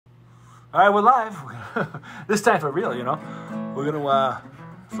All right, we're live. This time for real, you know. We're going to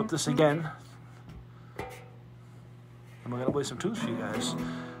flip this again. And we're going to play some tunes for you guys.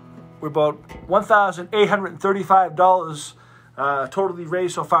 We're about $1,835 totally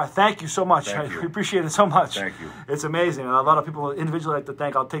raised so far. Thank you so much. I appreciate it so much. Thank you. It's amazing. And a lot of people individually like to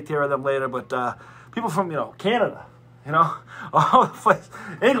thank. I'll take care of them later. But people from, Canada, all over the place.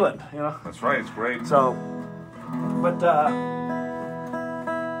 England, That's right. It's great. So, but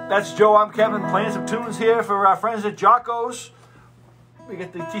that's Joe. I'm Kevin, playing some tunes here for our friends at Jocko's. We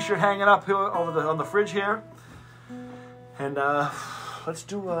get the T-shirt hanging up here on the fridge here. And let's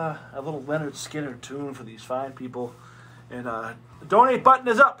do a little Leonard Skinner tune for these fine people. And the donate button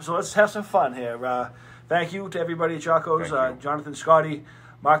is up, so let's have some fun here. Thank you to everybody at Jocko's, Jonathan, Scotty,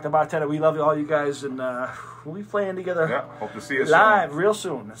 Mark the bartender. We love all you guys, and we'll be playing together. Yeah, hope to see you live real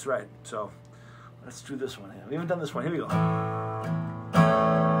soon. That's right. So let's do this one here. We haven't done this one. Here we go.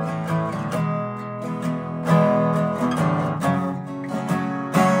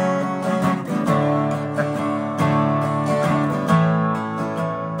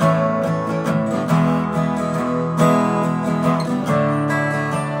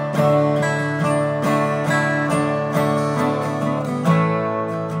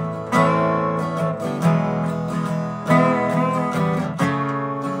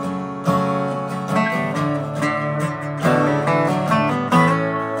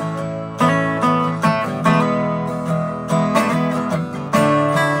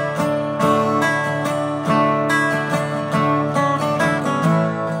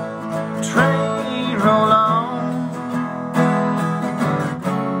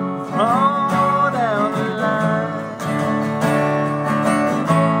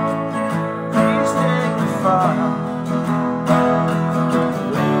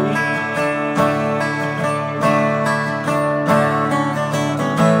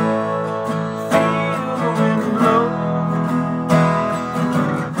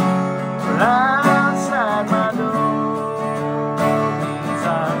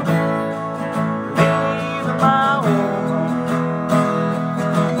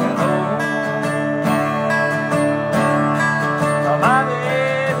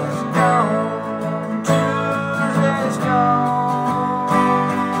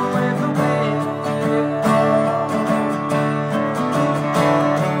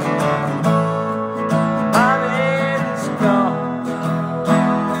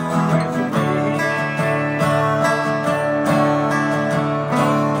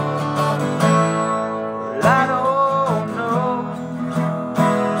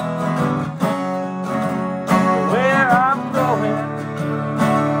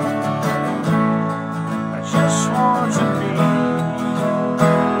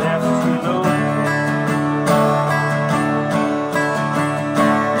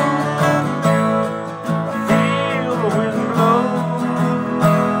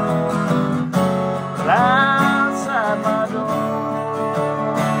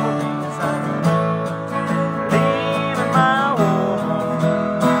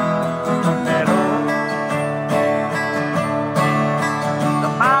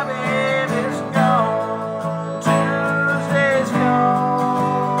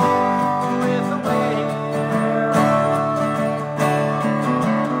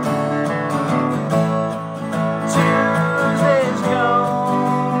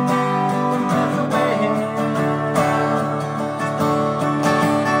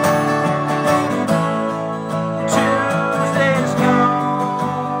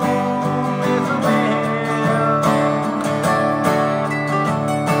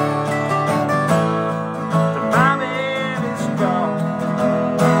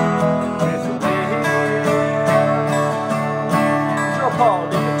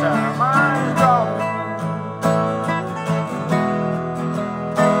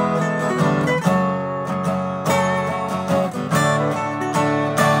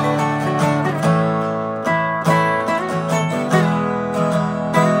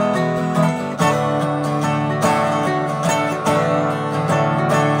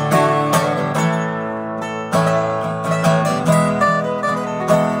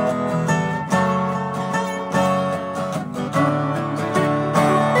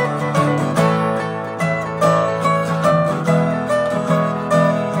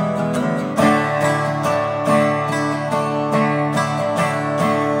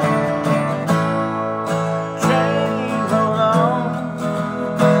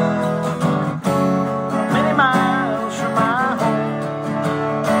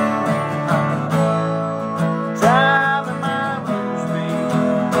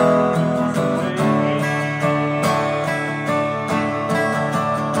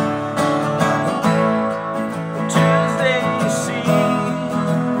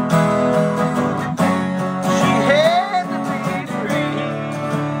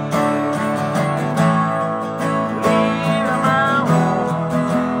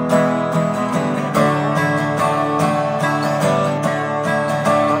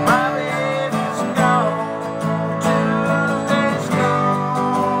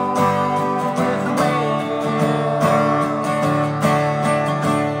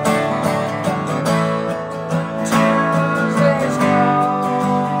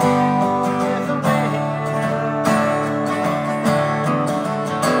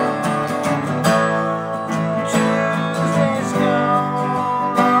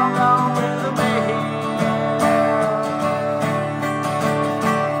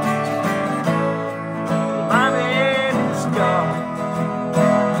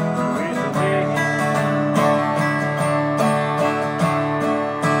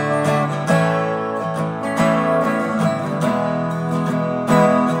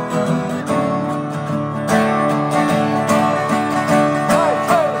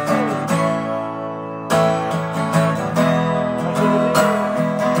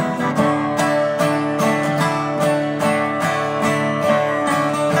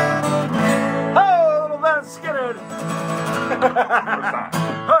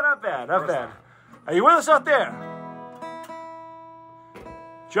 Are you with us out there?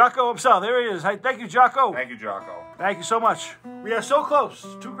 Jocko himself, there he is. Hey, thank you, Jocko. Thank you, Jocko. Thank you so much. We are so close,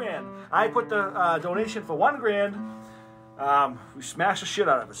 $2,000. I put the donation for $1,000. We smashed the shit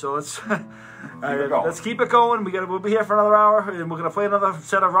out of it. So let's keep it going. We'll be here for another hour, and we're gonna play another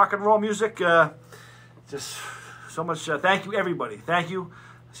set of rock and roll music. Just so much. Thank you, everybody. Thank you.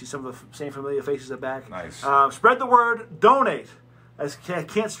 I see some of the same familiar faces at back. Nice. Spread the word. Donate. I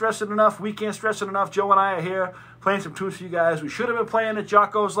can't stress it enough. We can't stress it enough. Joe and I are here playing some tunes for you guys. We should have been playing at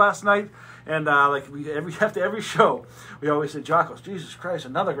Jocko's last night, and after every show, we always say Jocko's. Jesus Christ,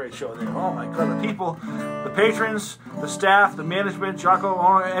 another great show there. Oh my God, the people, the patrons, the staff, the management,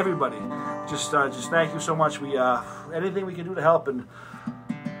 Jocko, everybody. Just thank you so much. We anything we can do to help and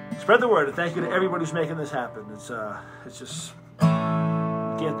spread the word. And thank you to everybody who's making this happen. It's just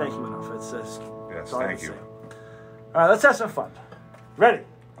can't thank you enough. It's Yes, thank you. All right, let's have some fun. Ready?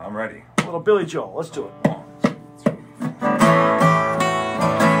 I'm ready. A little Billy Joel. Let's do it. 1, 2, 3, 4.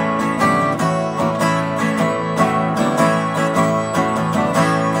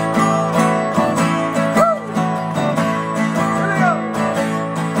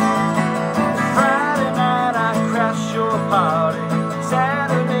 Friday night I crashed your party.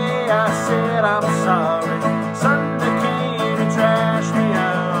 Saturday I said I'm sorry. Sunday came and trashed me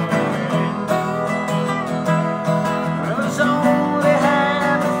out. I was only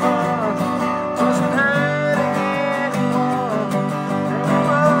having fun. Wasn't hurt.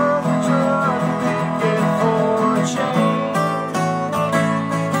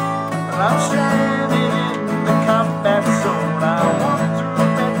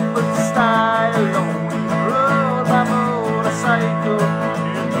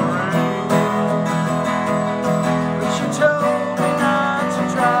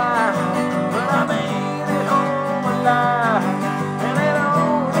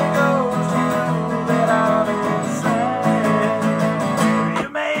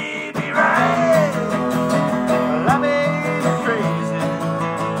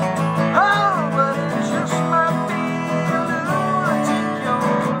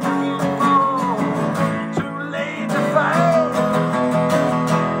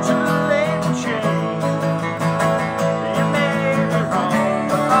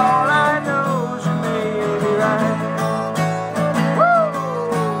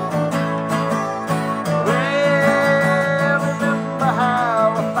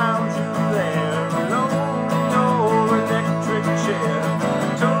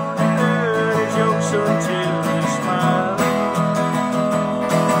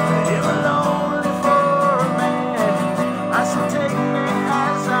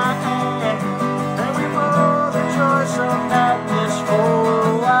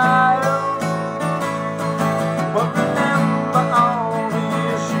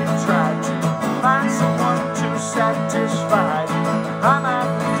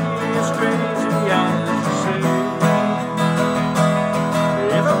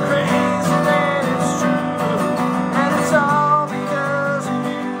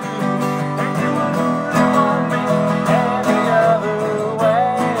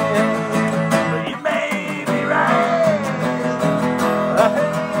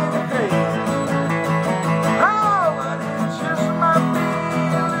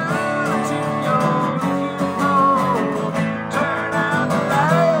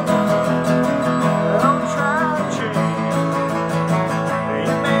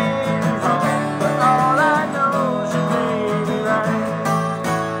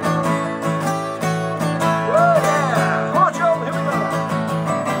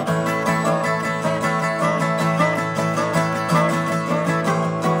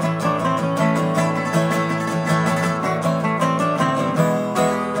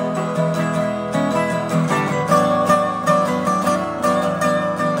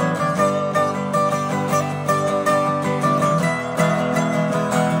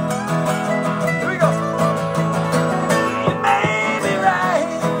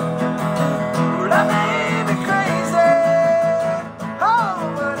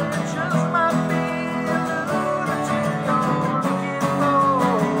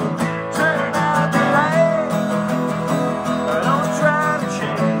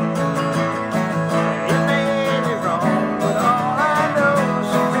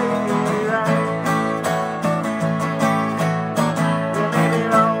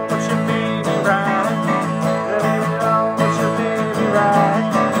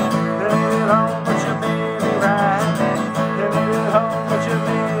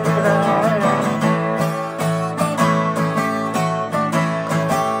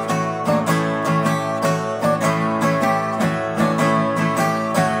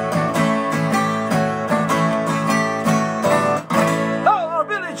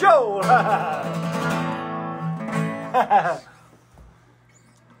 Joe.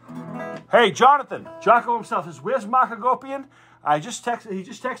 Hey, Jonathan. Jocko himself says, "Where's Mark Agopian?" He just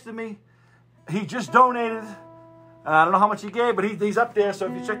texted me. He just donated. I don't know how much he gave, but he's up there. So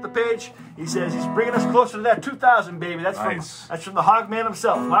if you check the page, he says he's bringing us closer to that 2,000, baby. That's nice. from the Hog Man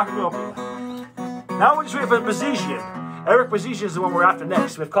himself, Mark Agopian. Now we're just waiting for Bazizian. Eric Bazizian is the one we're after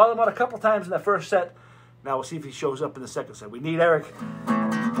next. We've called him out a couple times in that first set. Now we'll see if he shows up in the second set. We need Eric,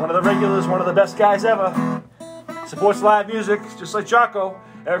 one of the regulars, one of the best guys ever. Supports live music, just like Jocko.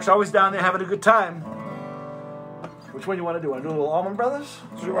 Eric's always down there having a good time. Which one you want to do? Want to do a little Allman Brothers?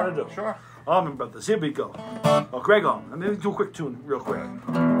 What do you want to do? Sure. Allman Brothers. Here we go. Oh, Greg Allman. Let me do a quick tune real quick.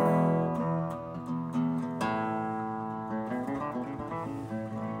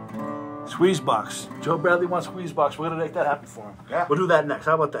 Squeeze box. Joe Bradley wants squeeze box. We're going to make that happen for him. Yeah. We'll do that next.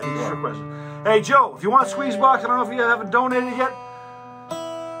 How about that? He just requested. Hey, Joe, if you want squeeze box, I don't know if you haven't donated yet.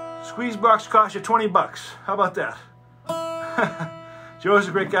 Squeeze box costs you $20. How about that? Joe's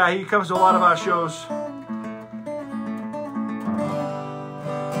a great guy. He comes to a lot of our shows.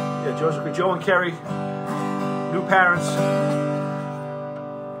 Yeah, Joe's a great. Joe and Kerry, new parents.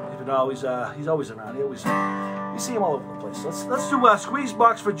 Even though he's always around. You see him all over the place. Let's do a squeeze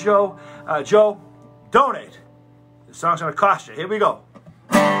box for Joe. Joe, donate. The song's gonna cost you. Here we go.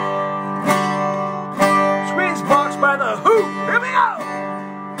 Squeeze box by the Who. Here we go.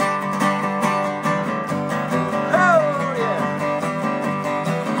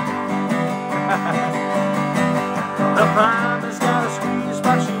 The mama's got a squeeze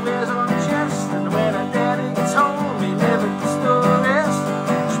box she wears on her chest, and when her daddy gets home, he lives at the stories.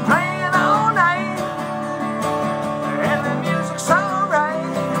 She's playing all night, and the music's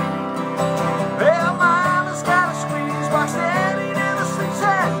alright. Well, mama's got a squeeze box, daddy never sleeps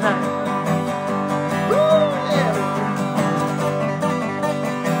at night. Woo, yeah.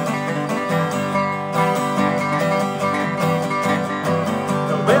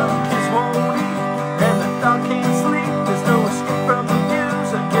 The milk is moldy, and the dog can't sleep. There's no escape from the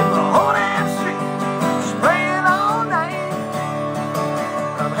music in the whole damn street. She's playing all night,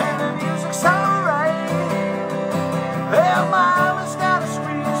 and the music's alright. Well, mama's got a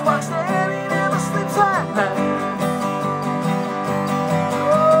squeeze box, daddy never sleeps at night.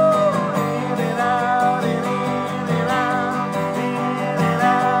 Oh, in and out, in and out, in and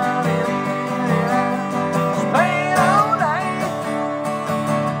out, in and out. She's playing all night,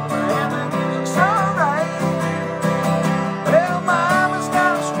 and the music's alright. Well, mama's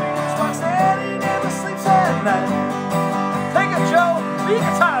got a squeeze box, daddy never sleeps at night. Take it, Joe. Be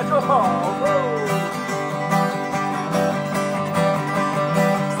guitar, Joe Paul. Whoa.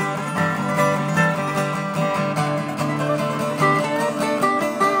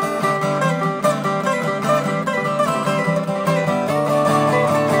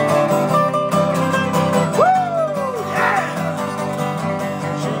 Woo! Yeah!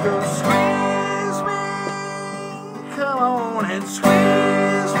 She goes, squeeze me, come on and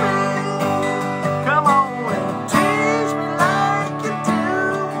squeeze me, come on and tease me like you do.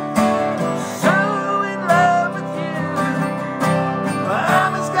 So in love with you.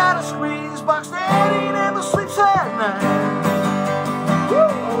 Mama's got a squeeze box, daddy never sleeps at night. Woo!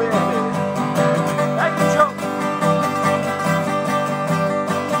 Oh yeah, baby. Thank you, Joe.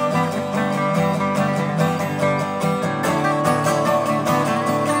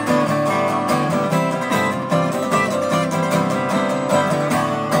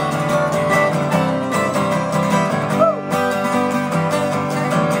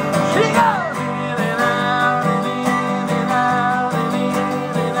 She goes in and out, and in and out, and in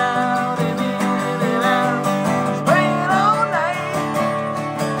and out, and in and out. She's playing all night,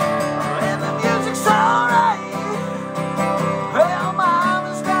 and the music's alright. Well,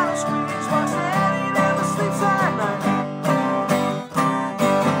 mama's got a squeeze box, daddy never sleeps at night.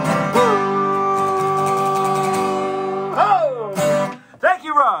 Woo! Oh! Thank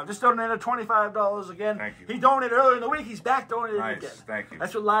you, Rob. Just donated $25 again. Thank you. He donated earlier in the week. He's back donating Nice. again. Thank you.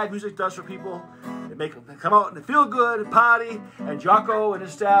 That's what live music does for people. They make them come out and they feel good, party. And Jocko and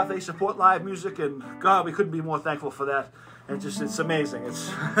his staff, they support live music. And God, we couldn't be more thankful for that. And it's amazing. It's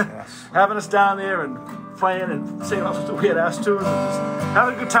having us down there and playing and saying all sorts of weird ass tunes. And just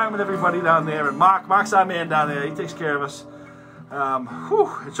having a good time with everybody down there. And Mark's our man down there. He takes care of us. And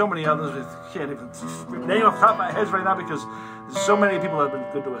so many others. We can't even name off the top of my heads right now because there's so many people that have been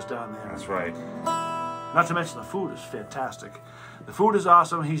good to us down there. That's right. Not to mention the food is fantastic. The food is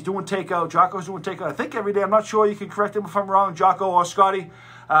awesome. He's doing takeout. Jocko's doing takeout. I think every day. I'm not sure. You can correct him if I'm wrong, Jocko or Scotty.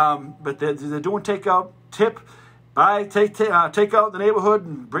 But they're doing takeout. Tip, buy, take out in the neighborhood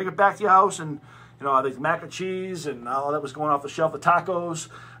and bring it back to your house. And you know, the mac and cheese and all that was going off the shelf, the tacos.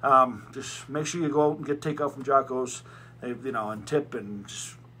 Just make sure you go out and get takeout from Jocko's, you know, and tip and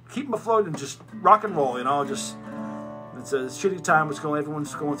just keep them afloat and just rock and roll, you know. Just it's a shitty time.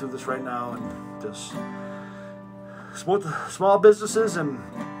 Everyone's going through this right now, and just support the small businesses, and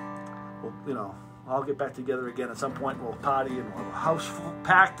we'll, you know, I'll get back together again at some point. We'll party and we'll have a house full,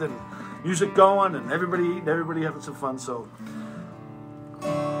 packed and music going and everybody eating, everybody having some fun. So,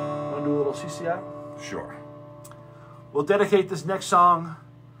 want to do a little CCR? Sure. We'll dedicate this next song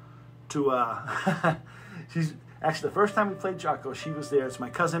to, she's actually the first time we played Jocko, she was there. It's my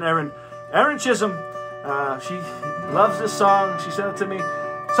cousin Erin Chisholm. She loves this song. She sent it to me.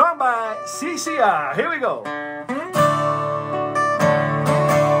 Song by CCR. Here we go.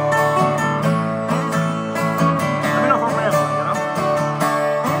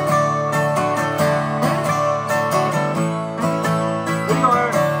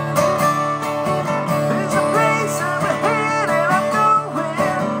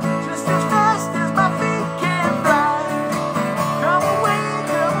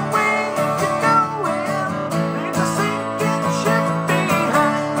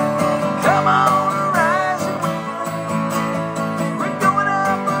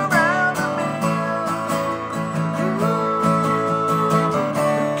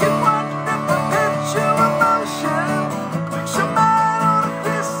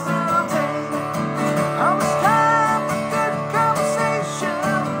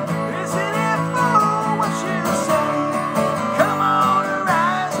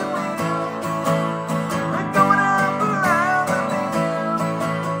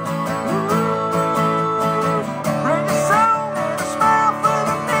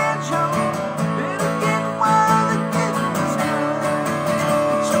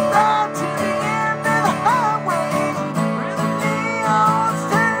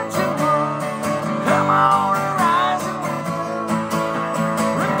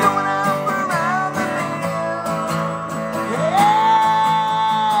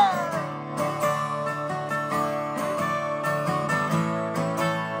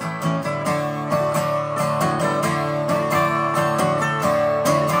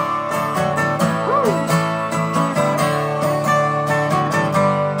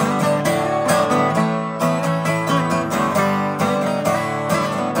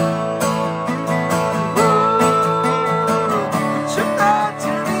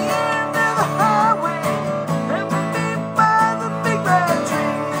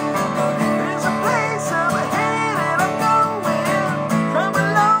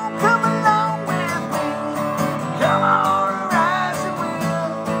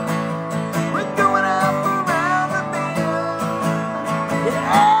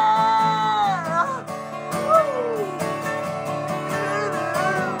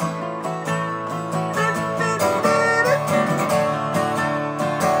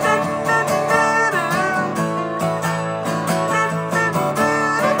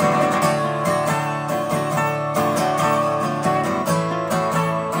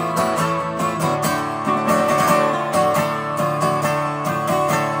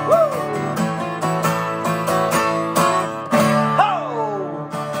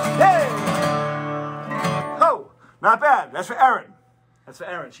 Not bad. That's for Erin. That's for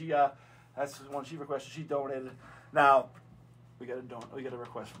Erin. She that's the one she requested. She donated. Now we got a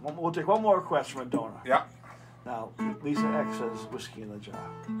request. We'll take one more request from a donor. Yeah. Now Lisa X says whiskey in the jar.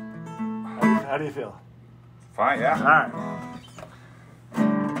 How do you feel? Fine. Yeah. All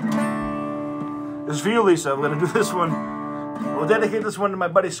right. This is for you, Lisa. We're gonna do this one. We'll dedicate this one to my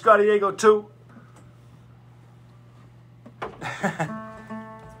buddy Scotty Diego too.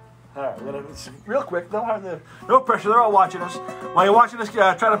 All right, it's real quick. No pressure. They're all watching us. While you're watching us,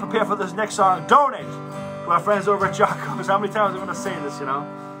 try to prepare for this next song. Donate to our friends over at Jocko's. How many times am I going to say this, you know?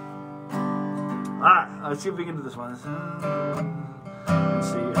 All right, let's see if we can do this one. Let's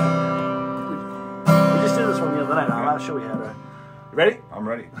see. We just did this one the other night. I'm not sure we had her. You ready? I'm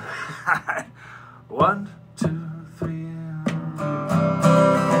ready. 1, 2, 3.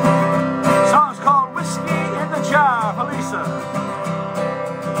 Song's called Whiskey in the Jar for Lisa.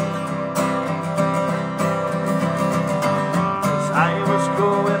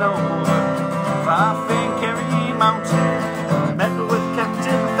 Going over Farfang Kerry Mountain, met with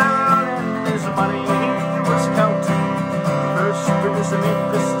Captain Farrell and his money he was counting. First produced me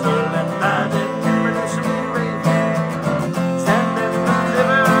pistol and I didn't produce me raven. Stand in the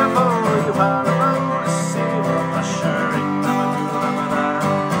river for you while I roll a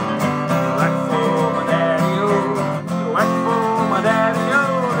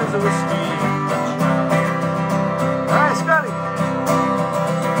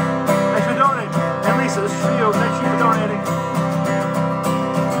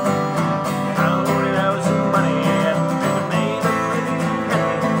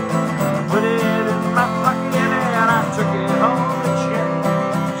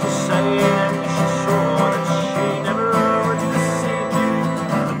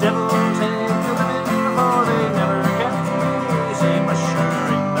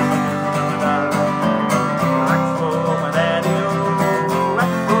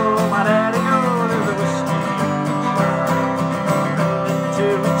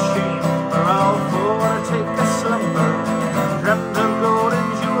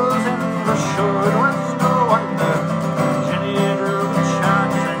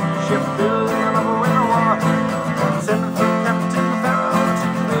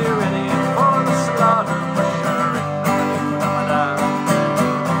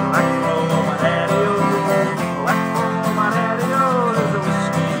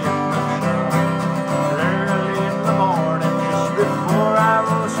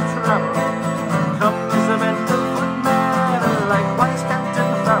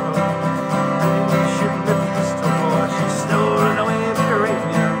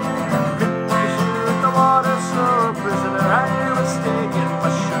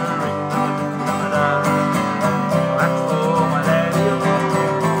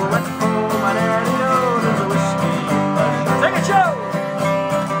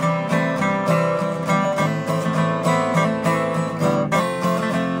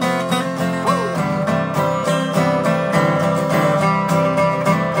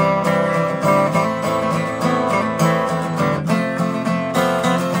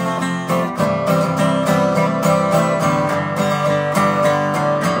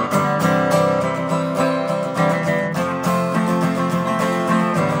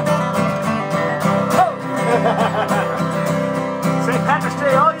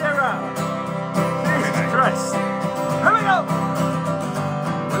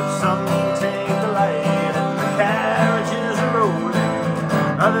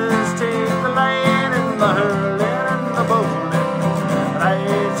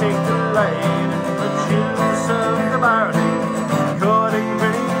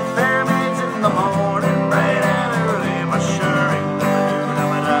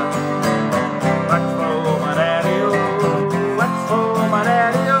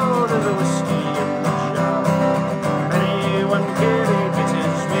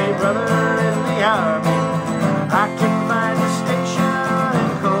brother in the army. I can find a station in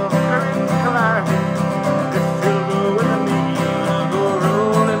Corcoran, Killarney. If you'll go with me, we'll go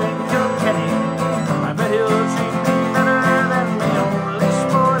rolling in Kilkenny. I bet he'll treat me better than me only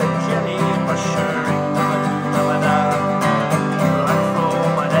sporting Jenny. Mushering, like for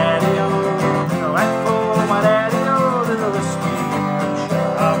my daddy-o, like for my daddy-o, little whiskey and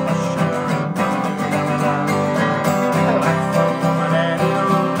shot. Mushering, like for my daddy-o,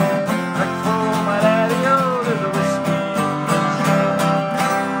 like for my daddy-o, little whiskey and shot.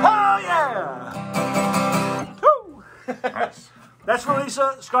 Oh yeah! Woo! Nice. That's for Lisa.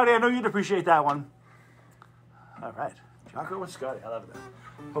 Scotty, I know you'd appreciate that one. All right. Jocko and Scotty. I love that.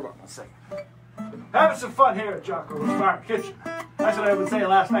 Hold on 1 second. Having some fun here at Jocko's Farm Kitchen. That's what I was saying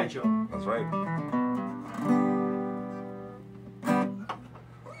last night, Joe. That's right.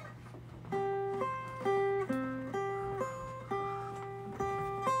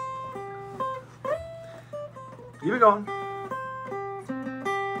 Keep it going.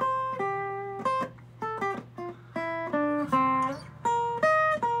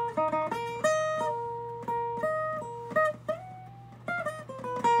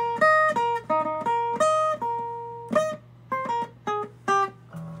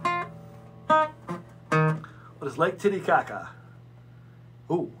 What is Lake Titicaca?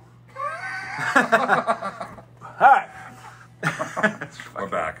 Ooh. All right. We're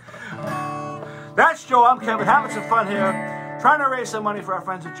back. That's Joe. I'm Kevin. Having some fun here. Trying to raise some money for our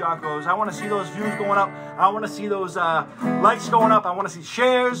friends at Jocko's. I want to see those views going up. I want to see those likes going up. I want to see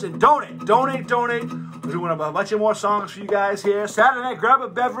shares and donate. Donate. We're doing a bunch of more songs for you guys here. Saturday night, grab a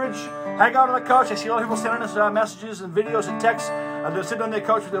beverage. Hang out on the couch. I see a lot of people sending us messages and videos and texts. They're sitting on their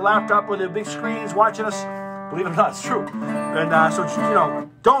couch with their laptop with their big screens watching us. Believe it or not, it's true. And so,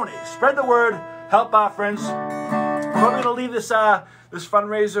 donate. Spread the word. Help our friends. We're going to leave this this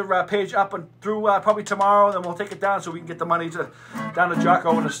fundraiser page up and through probably tomorrow. Then we'll take it down so we can get the money down to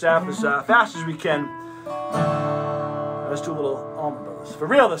Jocko and the staff as fast as we can. Let's do a little Allman Brothers. For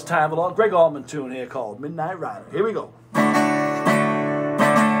real this time, a little Greg Allman tune here called Midnight Rider. Here we go.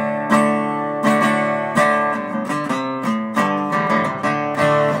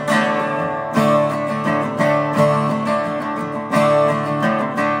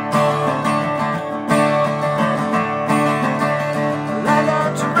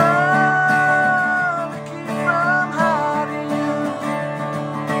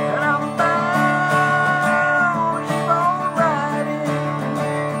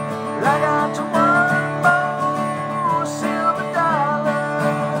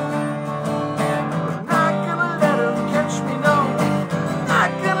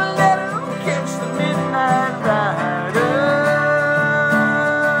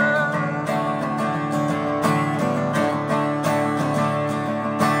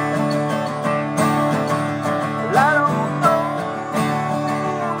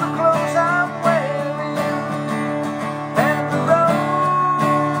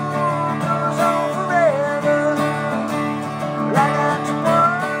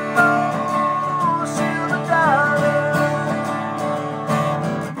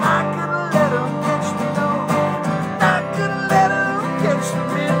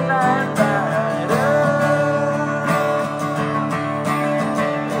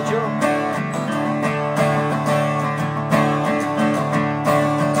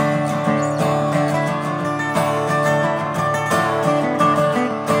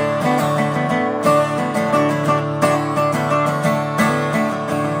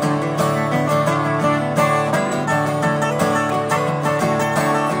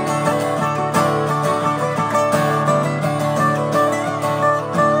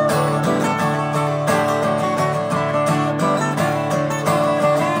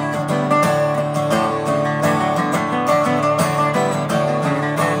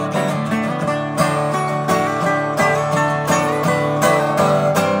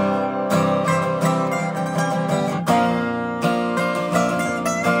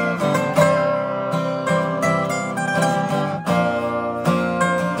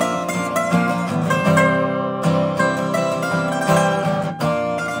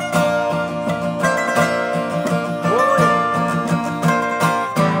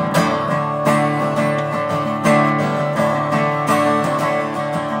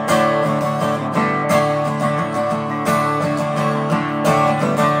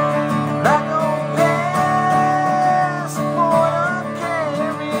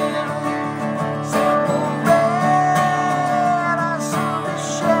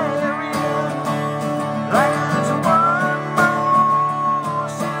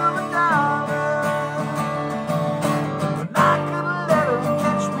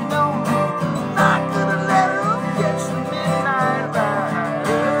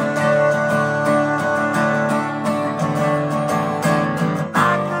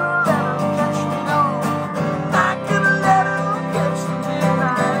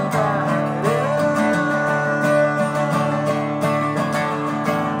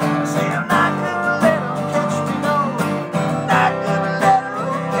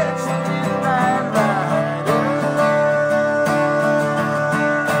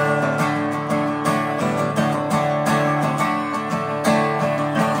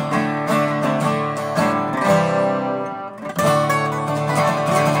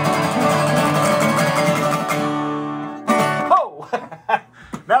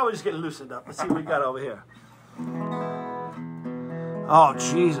 Now we're just getting loosened up. Let's see what we got over here. Oh,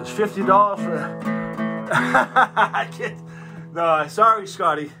 Jesus. $50 for that. I can't. No, sorry,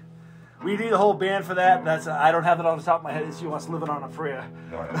 Scotty. We need a whole band for that. I don't have it on the top of my head. He wants living on a prayer.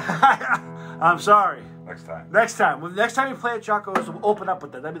 No, yeah. I'm sorry. Next time. Next time we play at Jocko's, we'll open up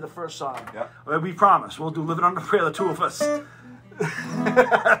with that. That'll be the first song. Yeah. We promise. We'll do Living on a Prayer, the two of us.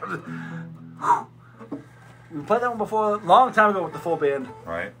 We played that one before, a long time ago with the full band.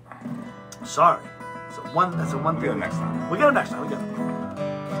 Right. Sorry. That's a one We'll thing. get it next time. We'll get it next time.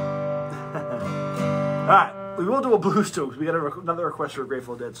 All right. We will do a blues too, because we got another request for a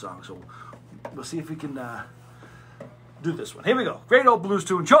Grateful Dead song. So we'll see if we can do this one. Here we go. Great old blues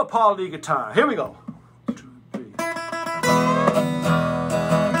tune. Joe Paul lead guitar. Here we go. 1, 2, 3.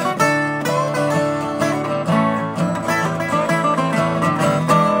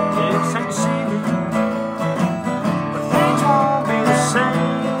 Next time you see me, but things won't be the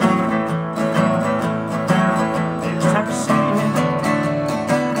same. Next time you see me,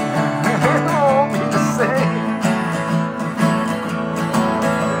 it won't be the same.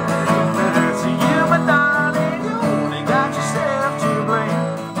 So you, my darling, you only got yourself to blame.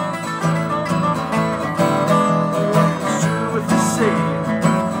 It's true what they say,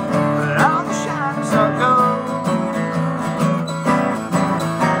 but all the shines are gold.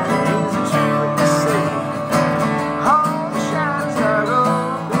 Is it true what they say? All the shines are gold.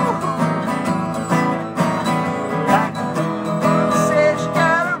 Like the woman said, she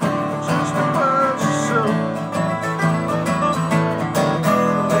got a room just to purge her soul.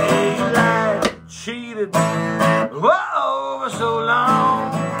 They lied, cheated, whoa, for so long.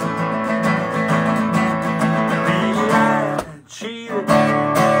 They lied, cheated,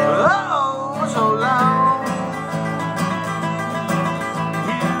 whoa, for so long.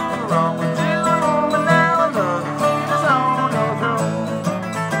 You were wrong with this woman, now another queen is on your throne.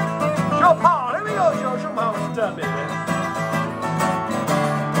 Joe Paul, here we go, Joe. Show Paul what you done, baby.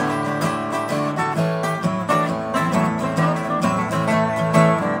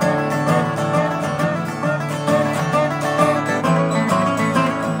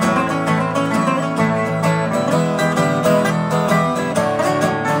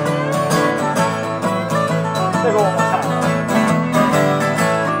 Take it one more time.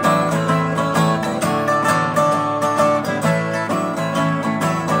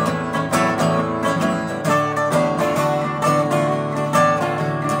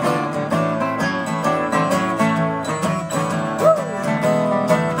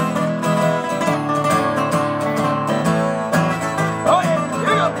 Oh yeah, here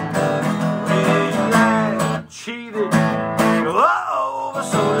we go. They lied, cheated, whoa, for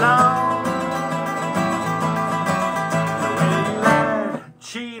so long. They lied,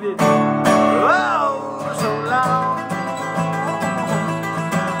 cheated, whoa, for so long.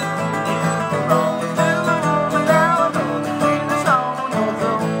 You were wrong to the woman, now I know the queen is on your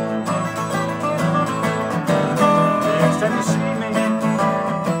throne. Next time you see me,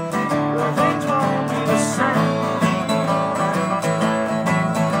 well, things won't be the same.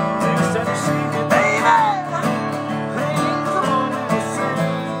 Next time you see me, baby, things won't be the same.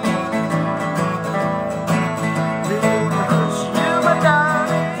 Because you, my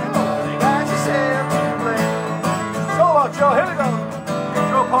darling, only got yourself to blame. So long, Joe. Here we go.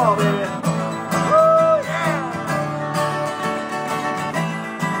 Joe Paul, baby. Woo, yeah.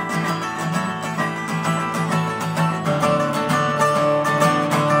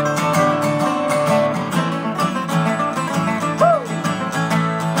 Woo.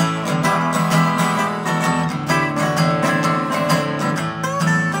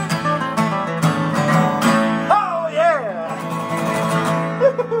 Oh, yeah!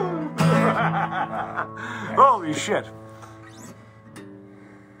 Holy shit.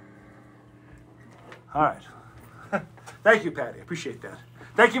 All right. Thank you, Patty. I appreciate that.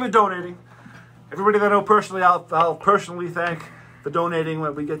 Thank you for donating. Everybody that I know personally, I'll personally thank for donating.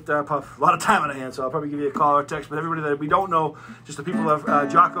 When we get a lot of time on our hands, so I'll probably give you a call or text. But everybody that we don't know, just the people of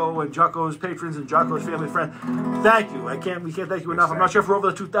Jocko and Jocko's patrons and Jocko's family friends, thank you. We can't thank you enough. I'm not sure if we're over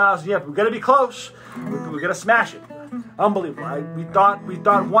the 2,000 yet, but we're gonna be close. We're gonna smash it. Unbelievable. We thought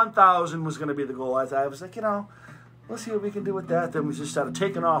 1,000 was gonna be the goal. I was like, let's see what we can do with that. Then we just started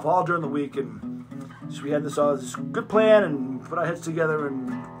taking off all during the week, and so we had this good plan and put our heads together,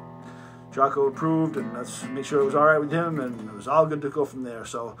 and Jocko approved, and let's make sure it was all right with him, and it was all good to go from there.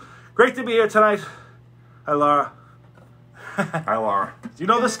 So great to be here tonight. Hi, Laura. Hi, Laura. You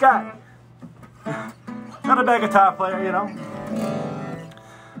know this guy? Not a bad guitar player,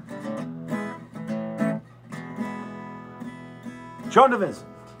 Joan DeVincenzo.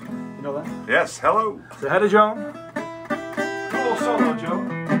 You know that? Yes, hello. Say hi to Joan. Cool solo,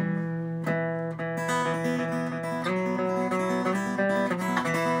 Joe.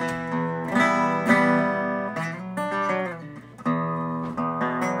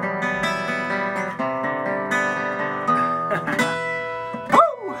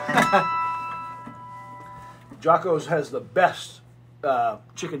 Jocko's has the best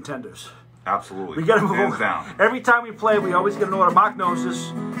chicken tenders. Absolutely. We get them hands down. every time we play. We always get an order. Mark knows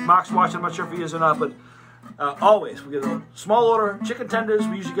this. Mark's watching. I'm not sure if he is or not, but always we get a small order chicken tenders.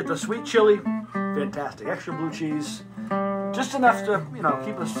 We usually get the sweet chili, fantastic, extra blue cheese, just enough to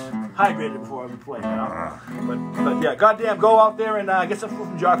keep us hydrated before we play. But yeah, goddamn, go out there and get some food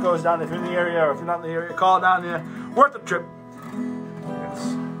from Jocko's down there if you're in the area, or if you're not in the area, call down there. Worth the trip.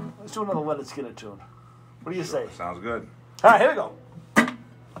 Yes. Let's do another Leonard Skinner tune. What do you say? Sounds good. All right, here we go.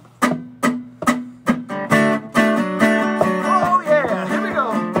 Oh, yeah, here we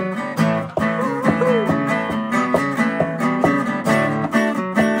go.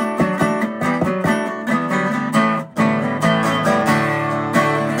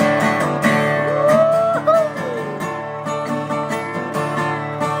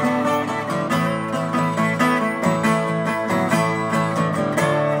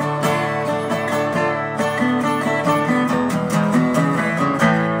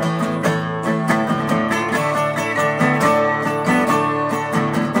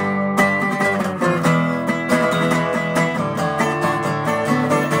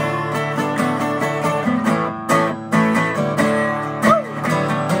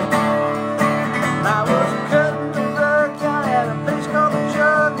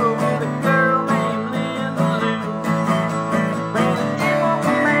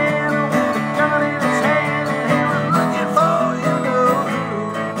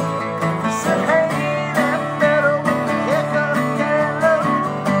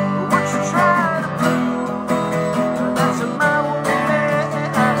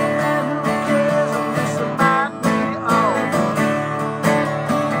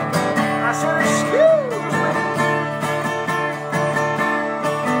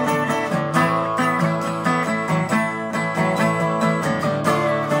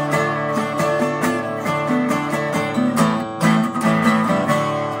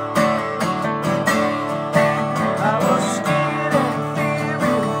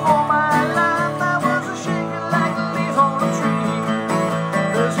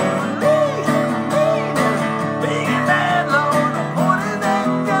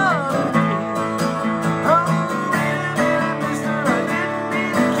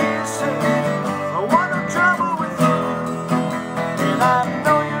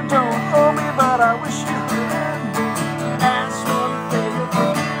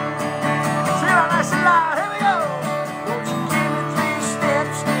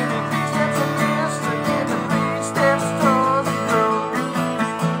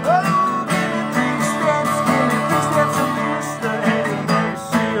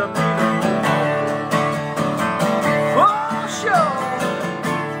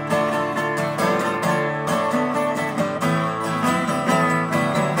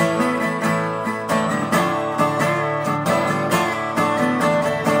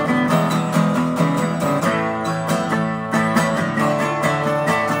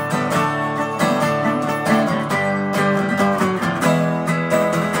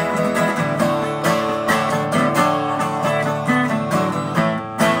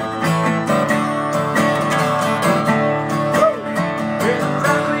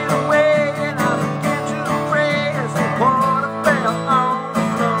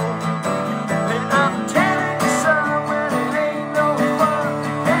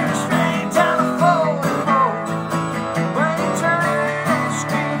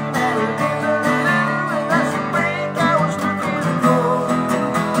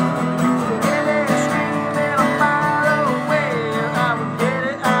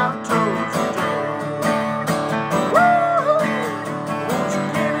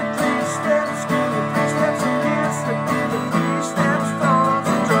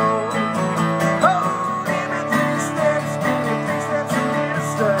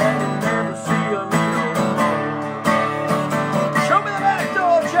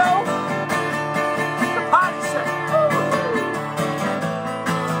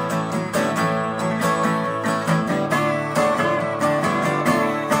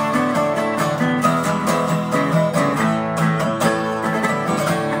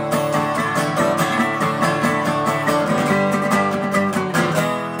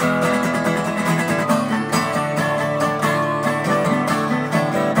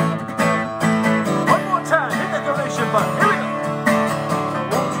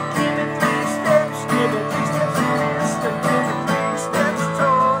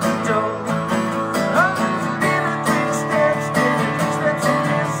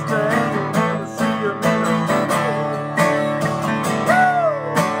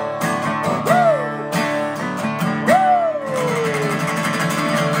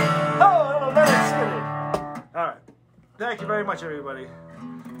 Thank you very much, everybody.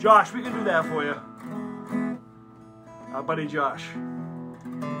 Josh, we can do that for you. Our buddy Josh.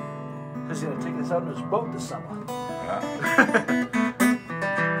 He's going to take us out on his boat this summer. Yeah.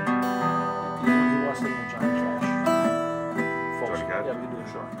 He wants to do Johnny Cash. Folks, Johnny Cash? yeah, we can do it,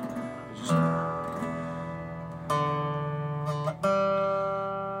 sure. It's just...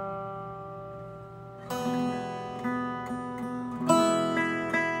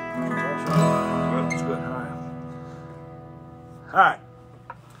 It's good, all right. All right.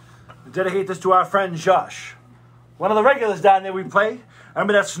 We dedicate this to our friend Josh. One of the regulars down there we played. I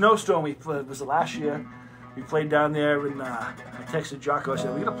remember that snowstorm we played, was the last year. We played down there and I texted Jocko. I said,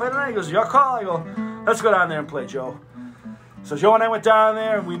 "We're going to play tonight?" He goes, "Your call." I go, "Let's go down there and play, Joe." So Joe and I went down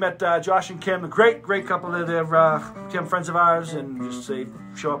there and we met Josh and Kim, a great couple of their Kim friends of ours, and just they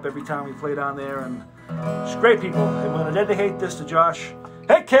show up every time we play down there, and just great people. And we're going to dedicate this to Josh.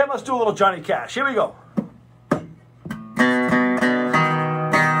 Hey Kim, let's do a little Johnny Cash. Here we go.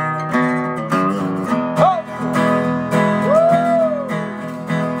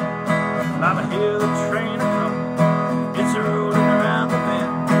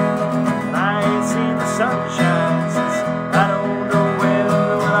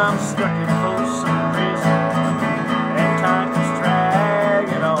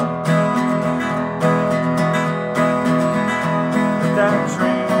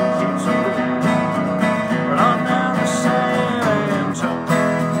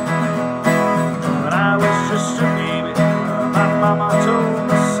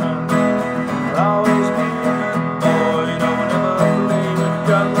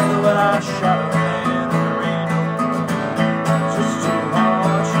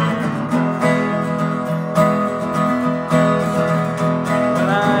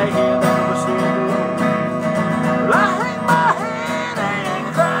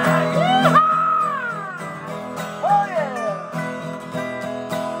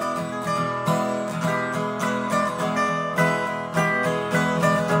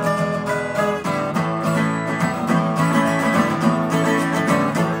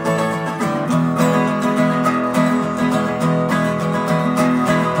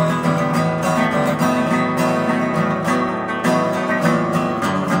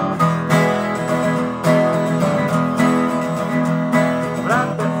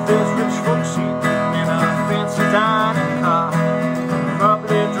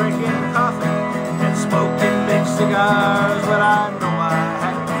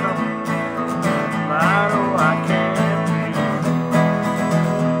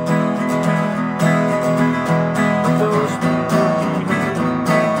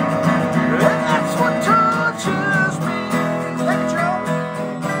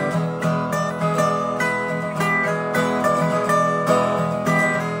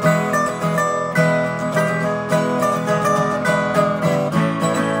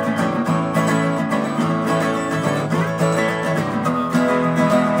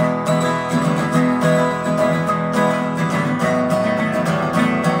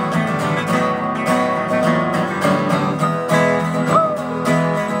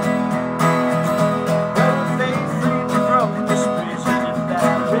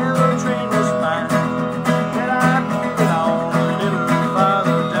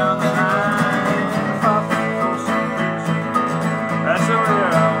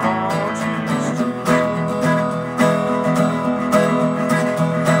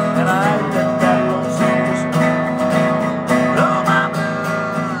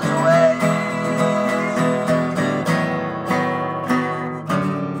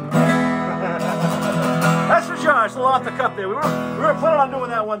 Off the cup there. We were planning on doing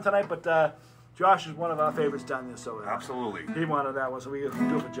that one tonight, but Josh is one of our favorites down there, so Absolutely. he wanted that one, so we do it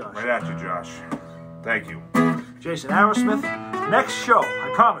for Josh. Right at you, Josh. Thank you. Jason Aerosmith, next show.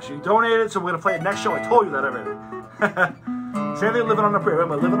 I promise you, donated, so we're gonna play it next show. I told you that already. Same thing, Living on a Prayer.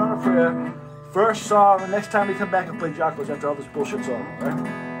 Remember, Living on a Prayer. First song. The next time we come back and play Jocko's after all this bullshit's over,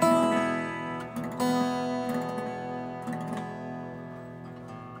 right?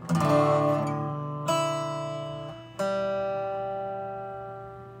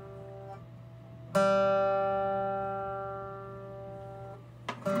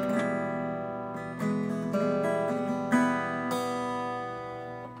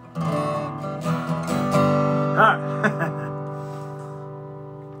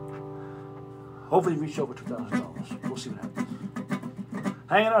 Hopefully reach over $2,000. We'll see what happens.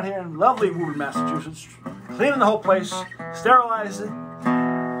 Hanging out here in lovely Woburn, Massachusetts. Cleaning the whole place. Sterilizing.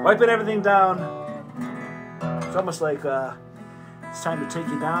 Wiping everything down. It's almost like it's time to take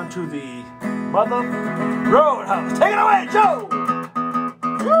you down to the Mother Roadhouse. Take it away, Joe!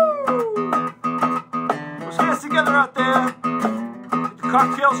 Woo! We'll see you together out there. Get the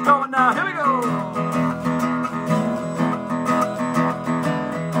cocktails going now. Here we go.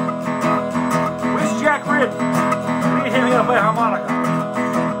 Where's Jack Ridd? We need him here to play harmonica.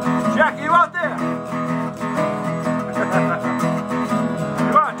 Jack, are you out there?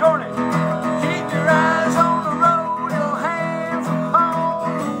 Come on, donate. Keep your eyes on the road, your hands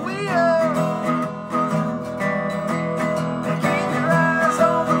upon the wheel. Keep your eyes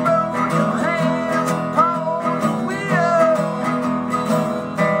on the road, your hands upon the wheel.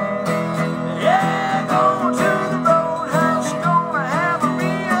 Yeah, going to the roadhouse, gonna have a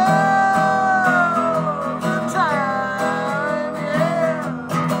real good time, yeah.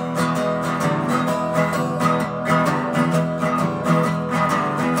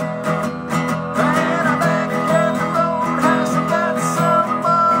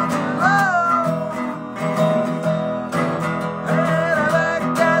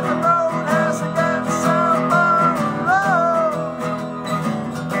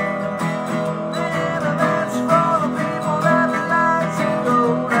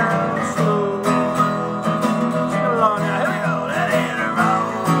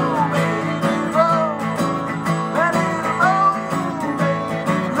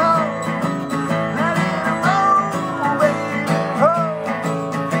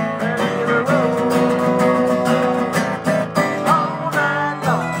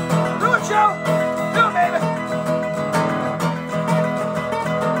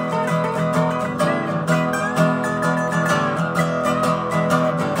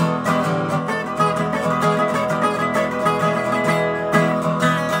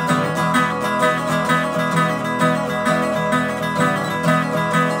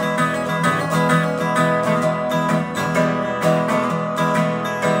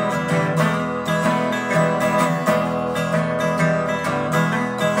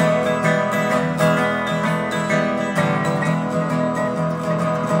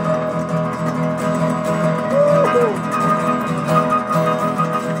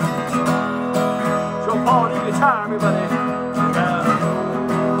 Everybody,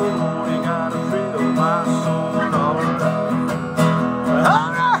 you gotta thrill my soul, alright.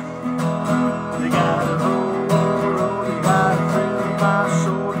 Alright! You gotta roll, you gotta thrill my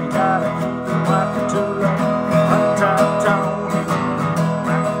soul, you gotta keep it rockin' to the hot town.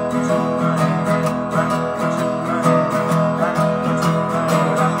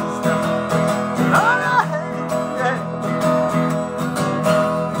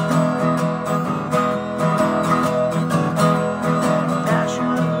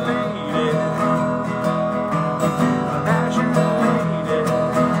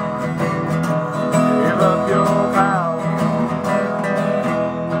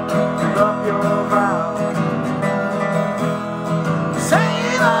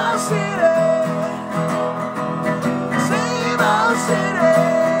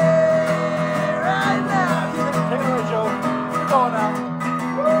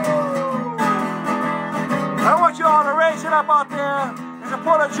 Up out there and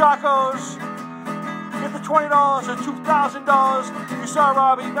support the Jocko's. Get the $20 or $2,000. You saw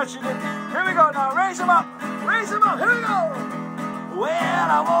Robbie, bet you did. Here we go now. Raise him up. Raise him up. Here we go. Well,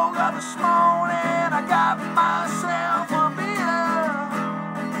 I woke up this morning. I got myself a beer.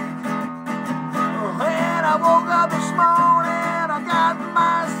 When I woke up this morning, I got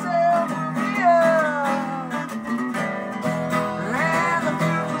myself a beer. And the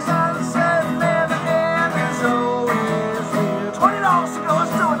future's uncertain and the end is over. $20 to go, let's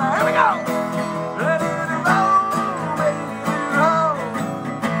do it now, here we go! Let it roll, baby, roll.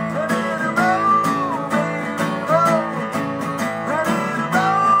 Let it roll, baby, roll. Let it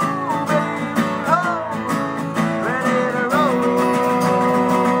roll, baby, roll. Let it roll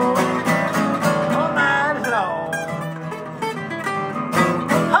all night long.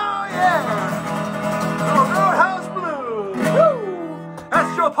 Oh yeah! Oh, Roadhouse Blues! Woo!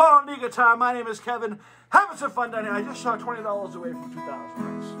 That's Joe Paul and Nika time. My name is Kevin. Having some fun down here. I just saw $20 away from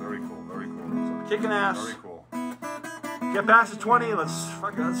 2,000. Nice. Very cool. Very cool. So kicking ass. Very cool. Get past the 20. Let's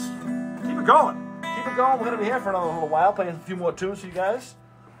keep it going. Keep it going. We're gonna be here for another little while, playing a few more tunes for you guys.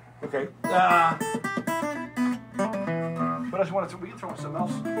 Okay. What else you want to? We can throw in something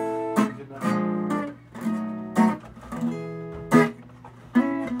else. We can,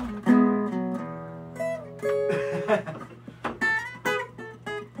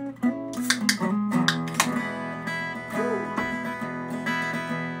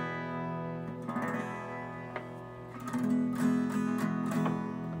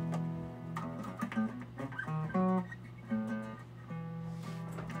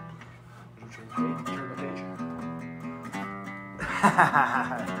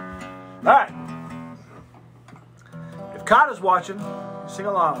 All right. Carter's watching. Sing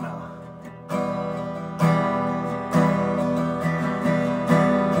along now.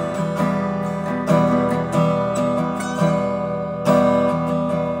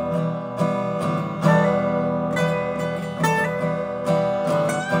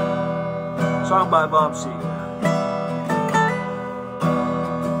 Song by Bob Seger.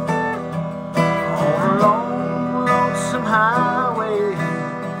 On a long, lonesome highway,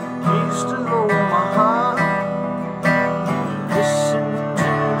 east of Omaha, listen to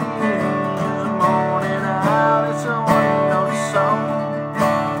the news, morning out, it's a one-note song.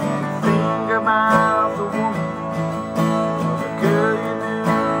 Think about the woman, the girl you knew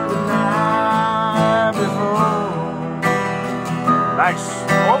the night before. Nice.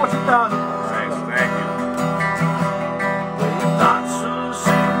 Over 2,000. Thank you. Thoughts will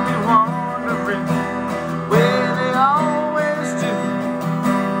soon be wandering where they always do.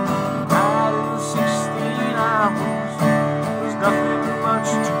 Night in 16 hours, there's nothing much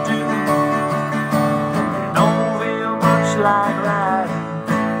to do. You don't feel much like riding.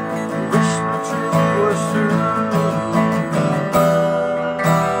 Wish the trip was through.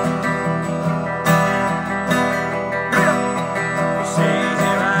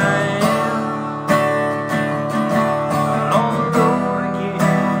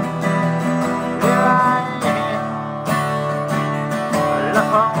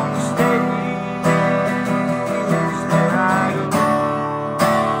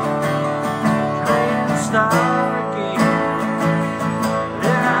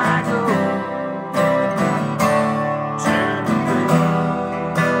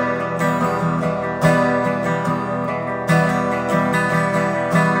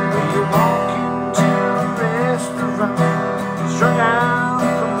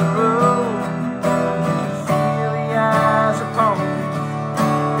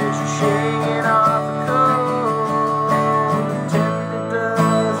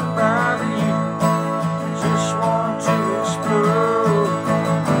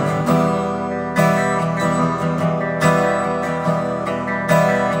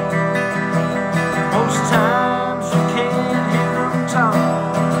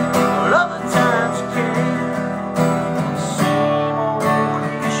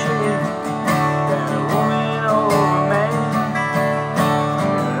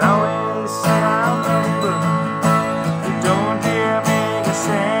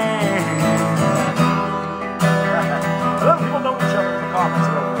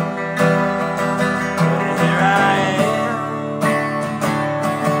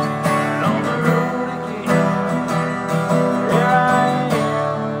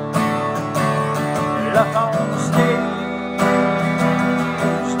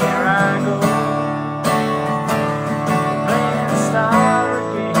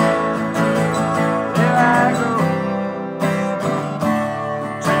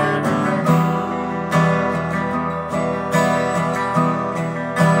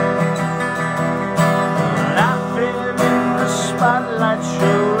 Spotlight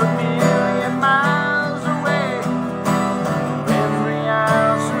show a million miles away. Every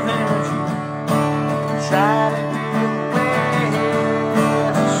ounce of energy try to give away.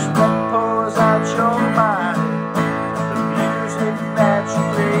 The sweat pours out your body, the music that you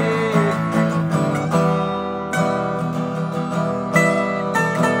play.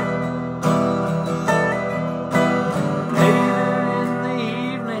 Later in the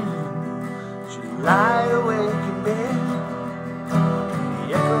evening, she lied awake in bed.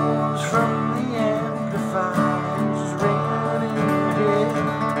 Echoes from the amplifiers ringing in her head.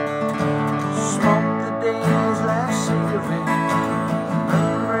 Smoked the day's last cigarette,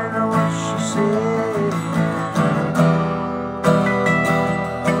 remembering what she said.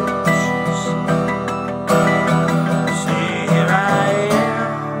 She said, here I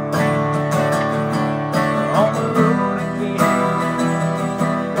am, on the road again.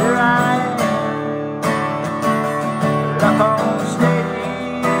 Here I am, up on the stage.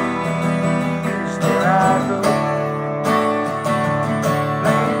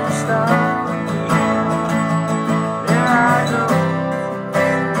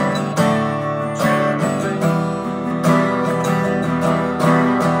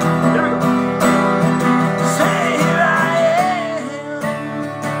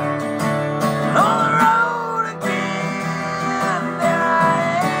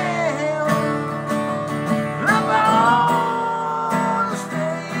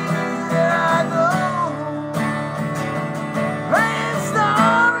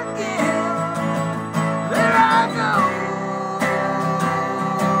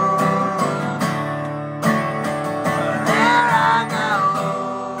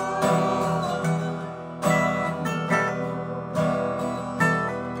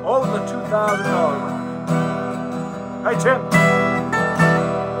 $2,000. Hey, Tim.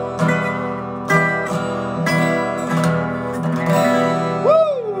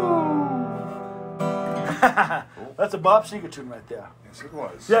 That's a Bob Seger tune right there. Yes, it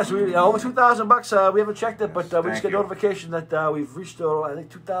was. Yes, we over $2,000. We haven't checked it, but we Thank just get you. notification that we've reached, I think,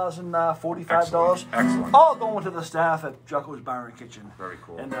 $2,045. Excellent. All going to the staff at Jocko's Bar and Kitchen. Very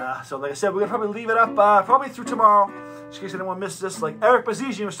cool. And so, like I said, we're gonna probably leave it up probably through tomorrow, just in case anyone missed this. Like Eric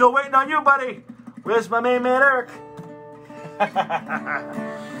Bazizian, we're still waiting on you, buddy. Where's my main man, Eric? I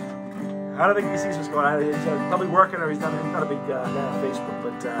don't think he sees what's going on. He's probably working, or he's not a big guy on Facebook,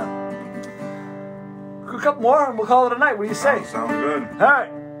 but. A couple more and we'll call it a night. What do you say? Sounds good. All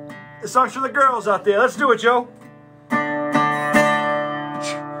right. This song's for the girls out there. Let's do it, Joe. Stella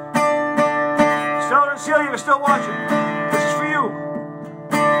and Celia, you're still watching. This is for you.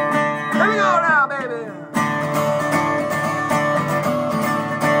 Here we go now, baby.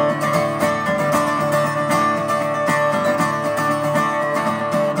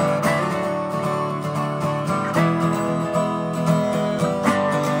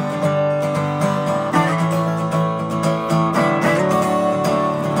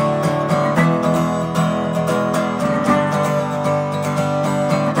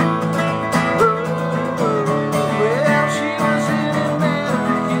 Well,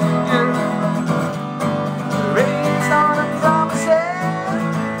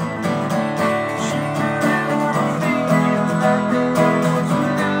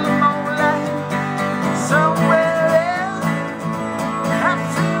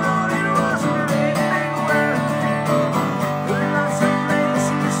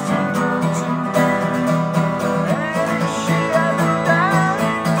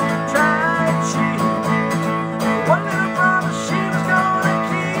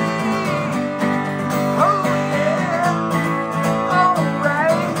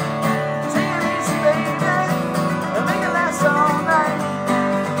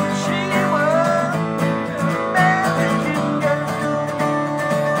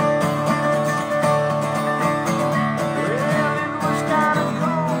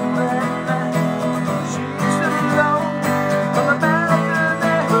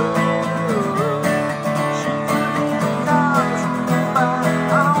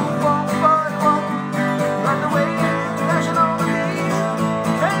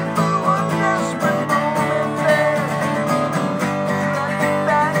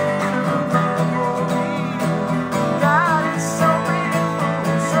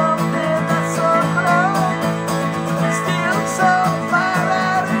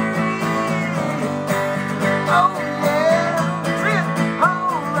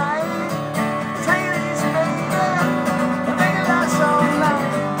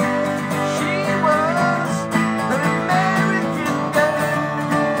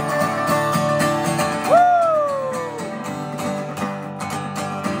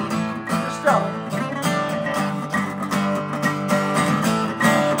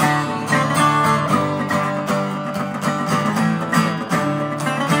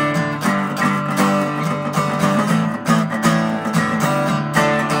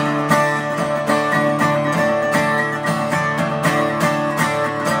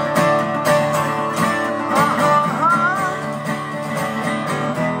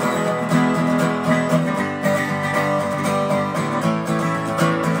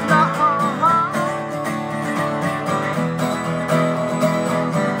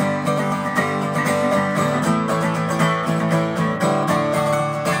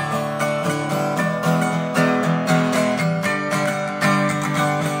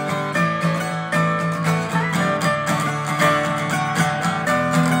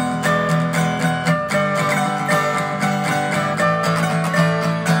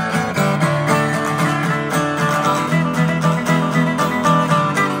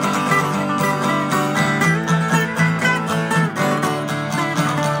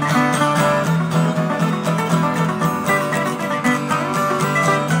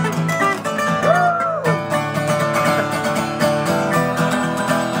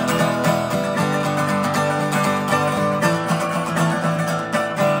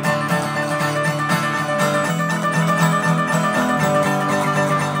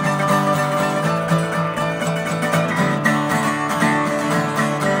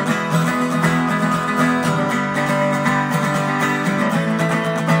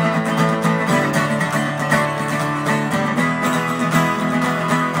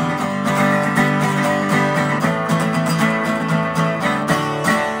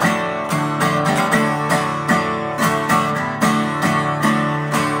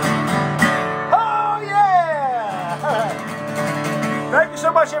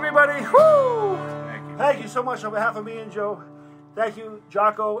 so much on behalf of me and Joe. Thank you,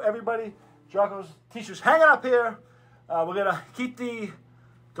 Jocko, everybody. Jocko's t-shirts hanging up here. We're going to keep the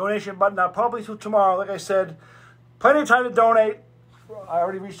donation button up probably through tomorrow. Like I said, plenty of time to donate. I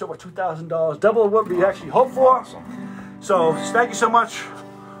already reached over $2,000, double what we actually hoped for. Awesome. So thank you so much.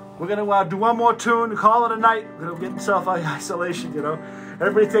 We're going to do one more tune, call it a night. We're going to get self-isolation, you know.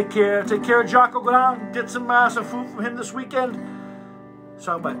 Everybody take care. Take care of Jocko. Go down, get some food from him this weekend.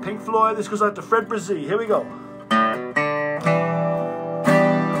 Song by Pink Floyd. This goes out to Fred Brzee. Here we go.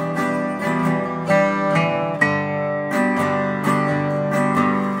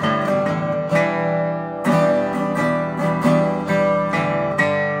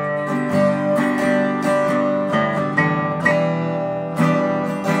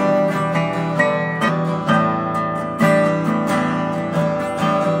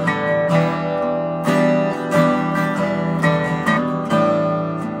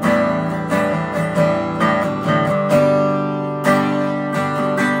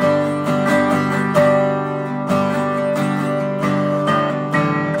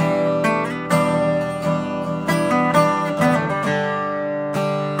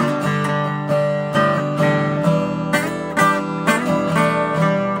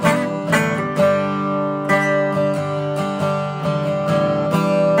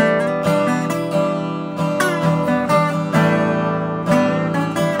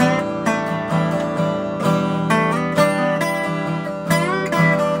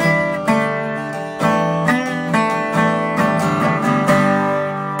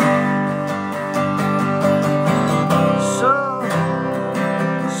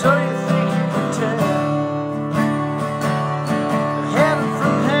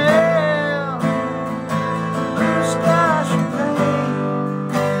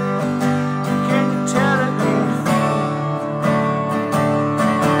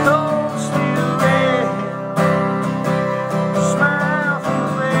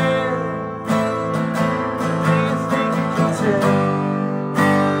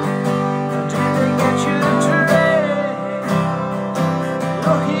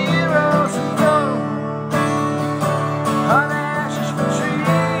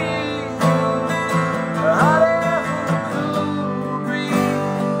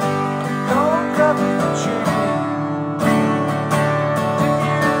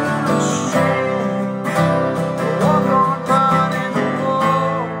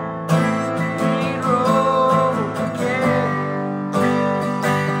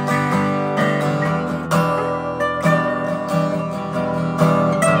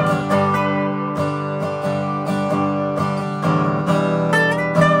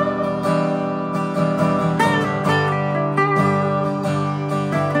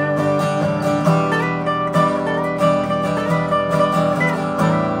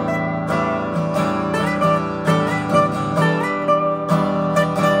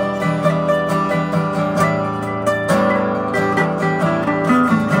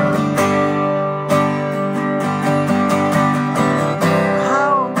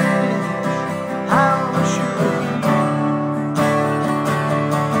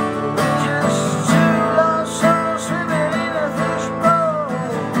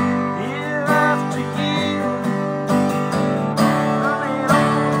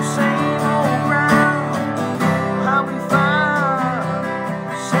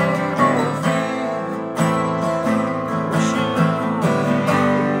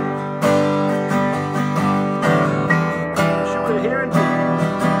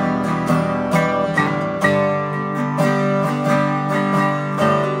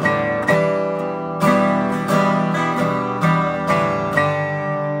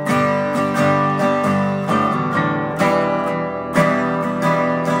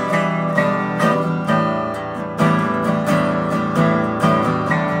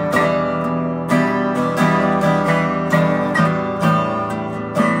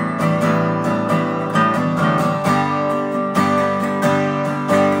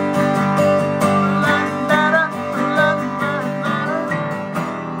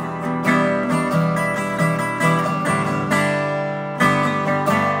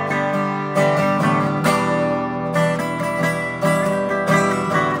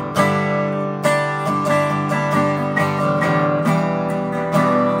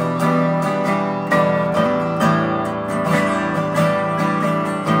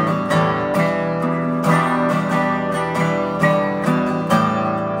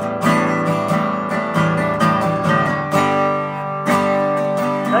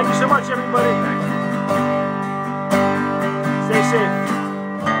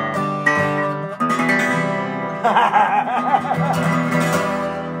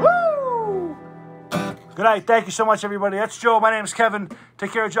 Good night. Thank you so much, everybody. That's Joe. My name's Kevin.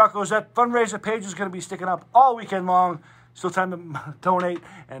 Take care of Jocko's. That fundraiser page is going to be sticking up all weekend long. Still time to donate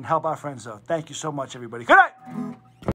and help our friends out. Thank you so much, everybody. Good night.